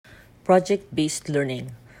Project-based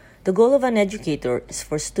learning. The goal of an educator is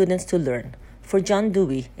for students to learn. For John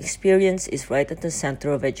Dewey, experience is right at the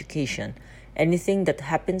center of education. Anything that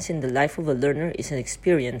happens in the life of a learner is an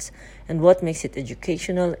experience, and what makes it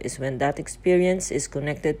educational is when that experience is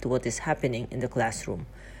connected to what is happening in the classroom.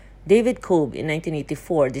 David Cobb in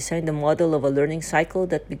 1984 designed a model of a learning cycle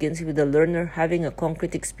that begins with the learner having a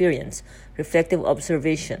concrete experience, reflective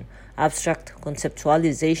observation, abstract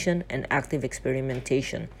conceptualization, and active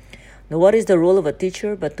experimentation. Now, what is the role of a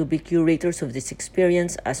teacher but to be curators of this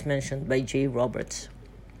experience, as mentioned by J. Roberts?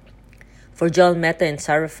 For Joel Mehta and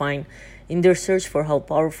Sarah Fine, in their search for how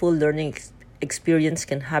powerful learning experience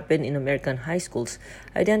can happen in American high schools,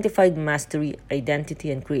 identified mastery,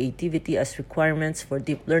 identity, and creativity as requirements for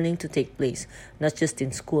deep learning to take place, not just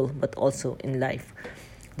in school, but also in life.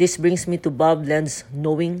 This brings me to Bob Lenz's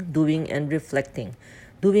knowing, doing, and reflecting.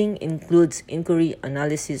 Doing includes inquiry,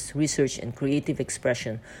 analysis, research, and creative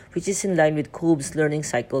expression, which is in line with Cobb's learning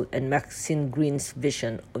cycle and Maxine Green's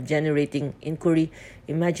vision of generating inquiry,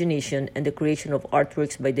 imagination, and the creation of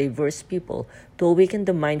artworks by diverse people to awaken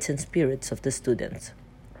the minds and spirits of the students.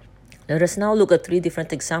 Let us now look at three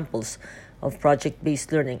different examples of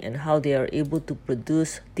project-based learning and how they are able to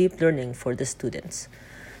produce deep learning for the students.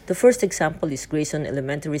 The first example is Grayson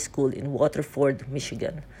Elementary School in Waterford,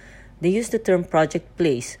 Michigan. They use the term Project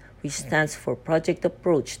PLACE, which stands for Project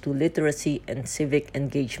Approach to Literacy and Civic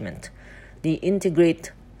Engagement. They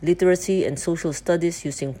integrate literacy and social studies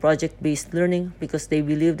using project-based learning because they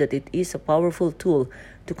believe that it is a powerful tool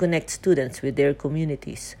to connect students with their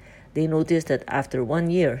communities. They noticed that after 1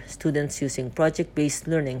 year, students using project-based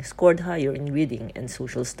learning scored higher in reading and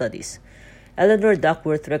social studies. Eleanor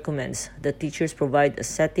Duckworth recommends that teachers provide a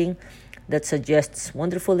setting that suggests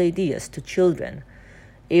wonderful ideas to children.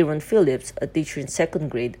 Aaron Phillips, a teacher in second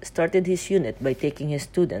grade, started his unit by taking his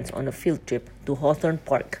students on a field trip to Hawthorne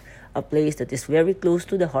Park, a place that is very close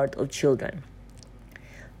to the heart of children.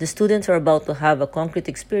 The students are about to have a concrete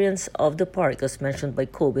experience of the park as mentioned by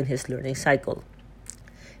Cobb in his learning cycle.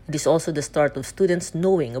 It is also the start of students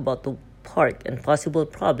knowing about the park and possible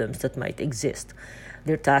problems that might exist.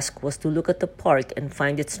 Their task was to look at the park and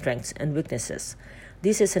find its strengths and weaknesses.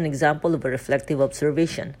 This is an example of a reflective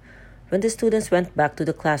observation. When the students went back to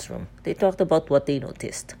the classroom, they talked about what they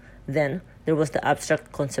noticed. Then, there was the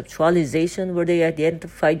abstract conceptualization where they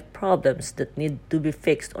identified problems that need to be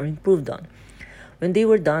fixed or improved on. When they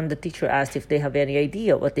were done, the teacher asked if they have any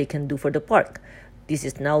idea what they can do for the park. This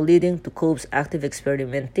is now leading to Cobb's active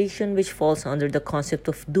experimentation, which falls under the concept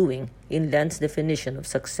of doing in Lenz's definition of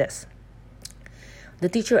success. The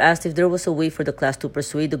teacher asked if there was a way for the class to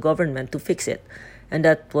persuade the government to fix it, and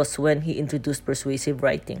that was when he introduced persuasive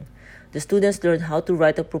writing. The students learned how to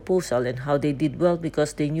write a proposal and how they did well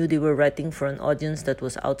because they knew they were writing for an audience that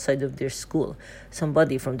was outside of their school,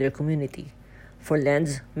 somebody from their community. For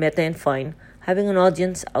Lenz, Mehta, and Fine, having an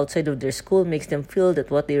audience outside of their school makes them feel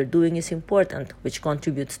that what they are doing is important, which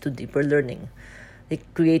contributes to deeper learning. They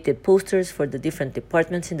created posters for the different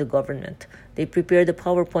departments in the government. They prepared a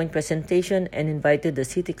PowerPoint presentation and invited the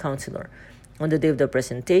city councilor. On the day of the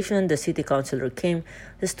presentation, the city councilor came,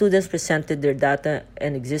 the students presented their data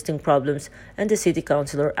and existing problems, and the city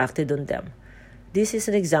councilor acted on them. This is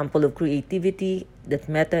an example of creativity that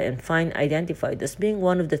Mehta and Fine identified as being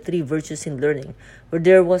one of the three virtues in learning, where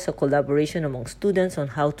there was a collaboration among students on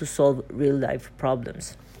how to solve real-life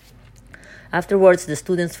problems. Afterwards, the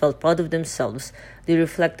students felt proud of themselves. They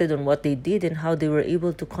reflected on what they did and how they were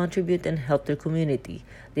able to contribute and help their community.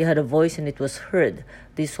 They had a voice and it was heard.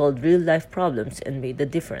 They solved real-life problems and made a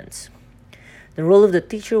difference. The role of the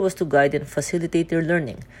teacher was to guide and facilitate their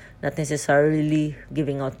learning, not necessarily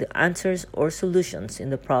giving out the answers or solutions in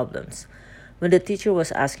the problems. When the teacher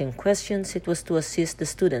was asking questions, it was to assist the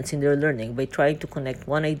students in their learning by trying to connect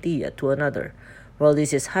one idea to another. While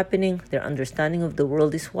this is happening, their understanding of the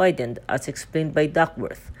world is widened, as explained by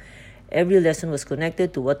Duckworth. Every lesson was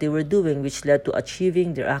connected to what they were doing, which led to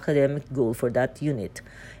achieving their academic goal for that unit.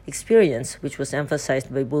 Experience, which was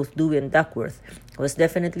emphasized by both Dewey and Duckworth, was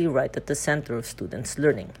definitely right at the center of students'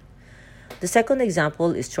 learning. The second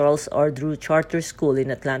example is Charles R. Drew Charter School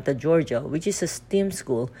in Atlanta, Georgia, which is a STEAM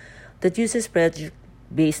school that uses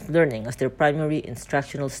project-based learning as their primary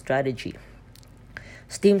instructional strategy.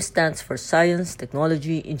 STEAM stands for Science,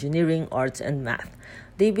 Technology, Engineering, Arts, and Math.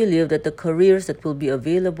 They believe that the careers that will be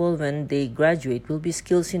available when they graduate will be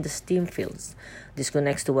skills in the STEAM fields. This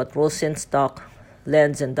connects to what Rosenstock,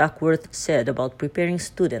 Lenz, and Duckworth said about preparing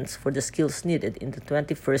students for the skills needed in the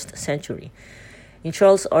 21st century. In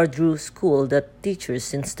Charles R. Drew School, that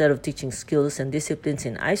teachers, instead of teaching skills and disciplines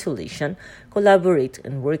in isolation, collaborate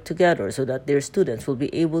and work together so that their students will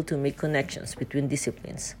be able to make connections between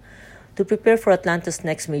disciplines. To prepare for Atlanta's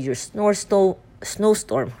next major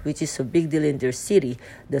snowstorm, which is a big deal in their city,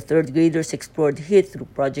 the third graders explored heat through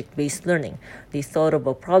project-based learning. They thought of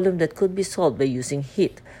a problem that could be solved by using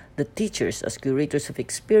heat. The teachers, as curators of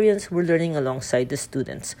experience, were learning alongside the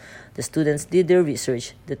students. The students did their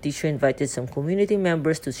research. The teacher invited some community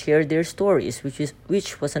members to share their stories,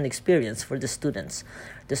 which was an experience for the students.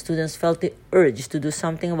 The students felt the urge to do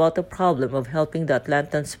something about the problem of helping the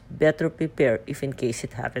Atlantans better prepare if in case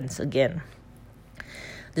it happens again.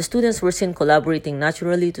 The students were seen collaborating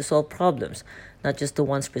naturally to solve problems, not just the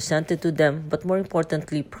ones presented to them, but more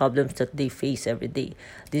importantly, problems that they face every day.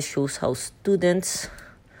 This shows how students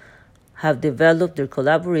have developed their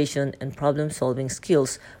collaboration and problem-solving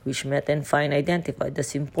skills, which Meta and Fine identified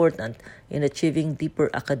as important in achieving deeper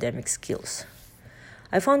academic skills.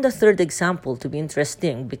 I found the third example to be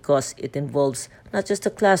interesting because it involves not just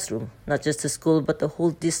a classroom, not just a school, but the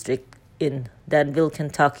whole district in Danville,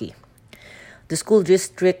 Kentucky. The school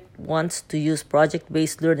district wants to use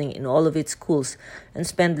project-based learning in all of its schools and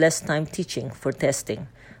spend less time teaching for testing.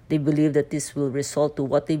 They believe that this will result to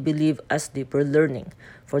what they believe as deeper learning.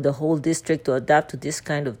 For the whole district to adapt to this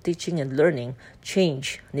kind of teaching and learning,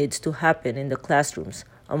 change needs to happen in the classrooms,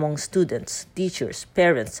 among students, teachers,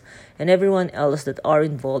 parents, and everyone else that are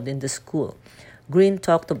involved in the school. Green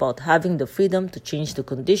talked about having the freedom to change the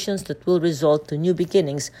conditions that will result to new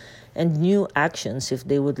beginnings and new actions if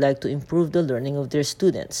they would like to improve the learning of their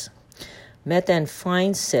students. Meta and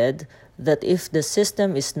Fine said that if the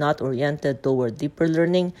system is not oriented toward deeper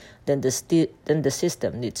learning, then the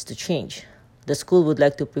system needs to change. The school would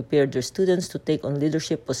like to prepare their students to take on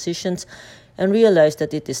leadership positions and realize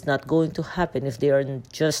that it is not going to happen if they are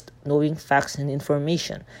just knowing facts and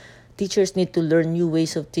information. Teachers need to learn new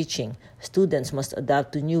ways of teaching. Students must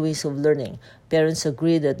adapt to new ways of learning. Parents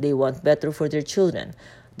agree that they want better for their children.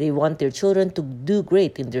 They want their children to do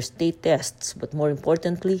great in their state tests, but more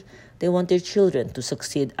importantly, they want their children to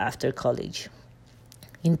succeed after college.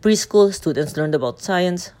 In preschool, students learned about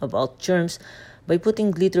science, about germs, by putting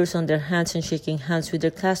glitters on their hands and shaking hands with their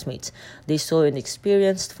classmates. They saw and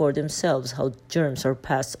experienced for themselves how germs are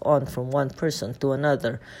passed on from one person to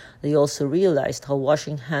another. They also realized how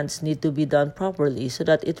washing hands need to be done properly so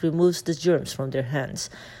that it removes the germs from their hands.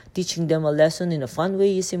 Teaching them a lesson in a fun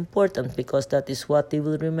way is important because that is what they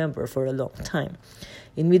will remember for a long time.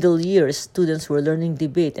 In middle years, students were learning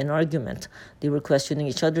debate and argument. They were questioning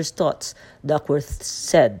each other's thoughts. Duckworth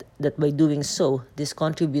said that by doing so, this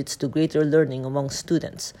contributes to greater learning among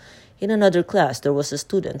students. In another class, there was a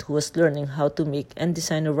student who was learning how to make and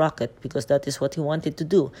design a rocket because that is what he wanted to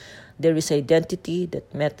do. There is identity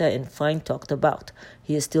that Meta and Fine talked about.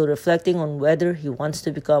 He is still reflecting on whether he wants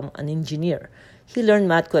to become an engineer. He learned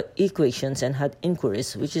math equations and had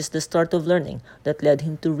inquiries, which is the start of learning that led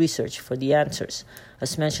him to research for the answers.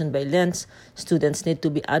 As mentioned by Lenz, students need to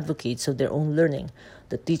be advocates of their own learning.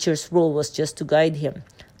 The teacher's role was just to guide him.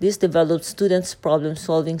 This developed students'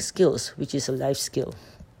 problem-solving skills, which is a life skill.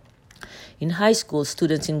 In high school,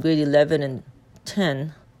 students in grade 11 and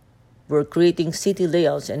 10 were creating city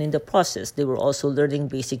layouts, and in the process, they were also learning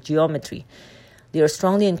basic geometry. They are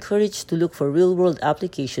strongly encouraged to look for real-world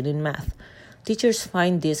application in math. Teachers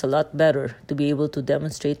find this a lot better to be able to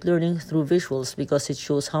demonstrate learning through visuals because it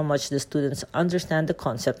shows how much the students understand the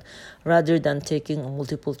concept rather than taking a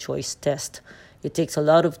multiple-choice test. It takes a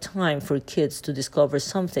lot of time for kids to discover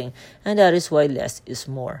something, and that is why less is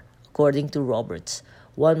more, according to Roberts.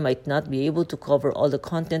 One might not be able to cover all the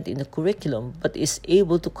content in the curriculum, but is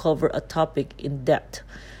able to cover a topic in depth.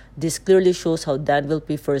 This clearly shows how Danville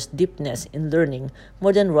prefers deepness in learning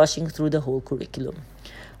more than rushing through the whole curriculum.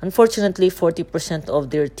 Unfortunately, 40% of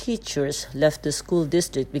their teachers left the school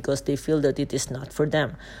district because they feel that it is not for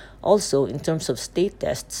them. Also, in terms of state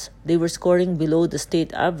tests, they were scoring below the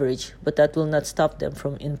state average, but that will not stop them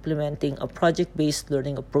from implementing a project-based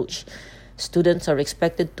learning approach. Students are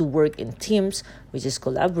expected to work in teams, which is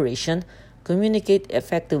collaboration, communicate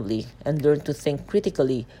effectively, and learn to think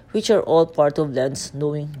critically, which are all part of Lenz's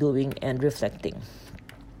knowing, doing, and reflecting.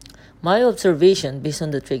 My observation, based on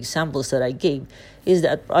the three examples that I gave, is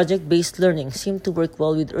that project-based learning seemed to work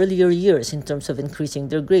well with earlier years in terms of increasing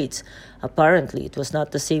their grades. Apparently, it was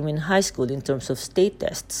not the same in high school in terms of state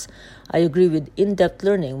tests. I agree with in-depth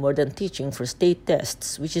learning more than teaching for state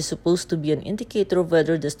tests, which is supposed to be an indicator of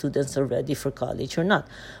whether the students are ready for college or not.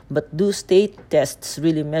 But do state tests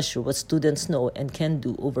really measure what students know and can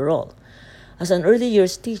do overall? As an early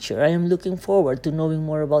years teacher, I am looking forward to knowing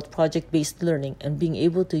more about project-based learning and being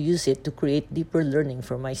able to use it to create deeper learning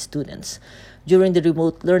for my students. During the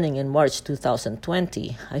remote learning in March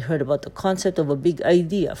 2020, I heard about the concept of a big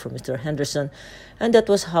idea from Mr. Henderson, and that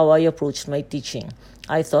was how I approached my teaching.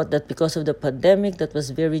 I thought that because of the pandemic that was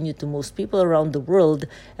very new to most people around the world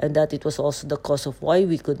and that it was also the cause of why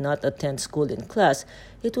we could not attend school in class,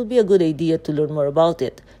 it would be a good idea to learn more about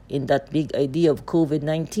it. In that big idea of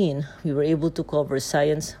COVID-19, we were able to cover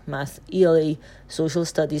science, math, ELA, social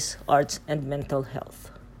studies, arts, and mental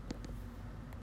health.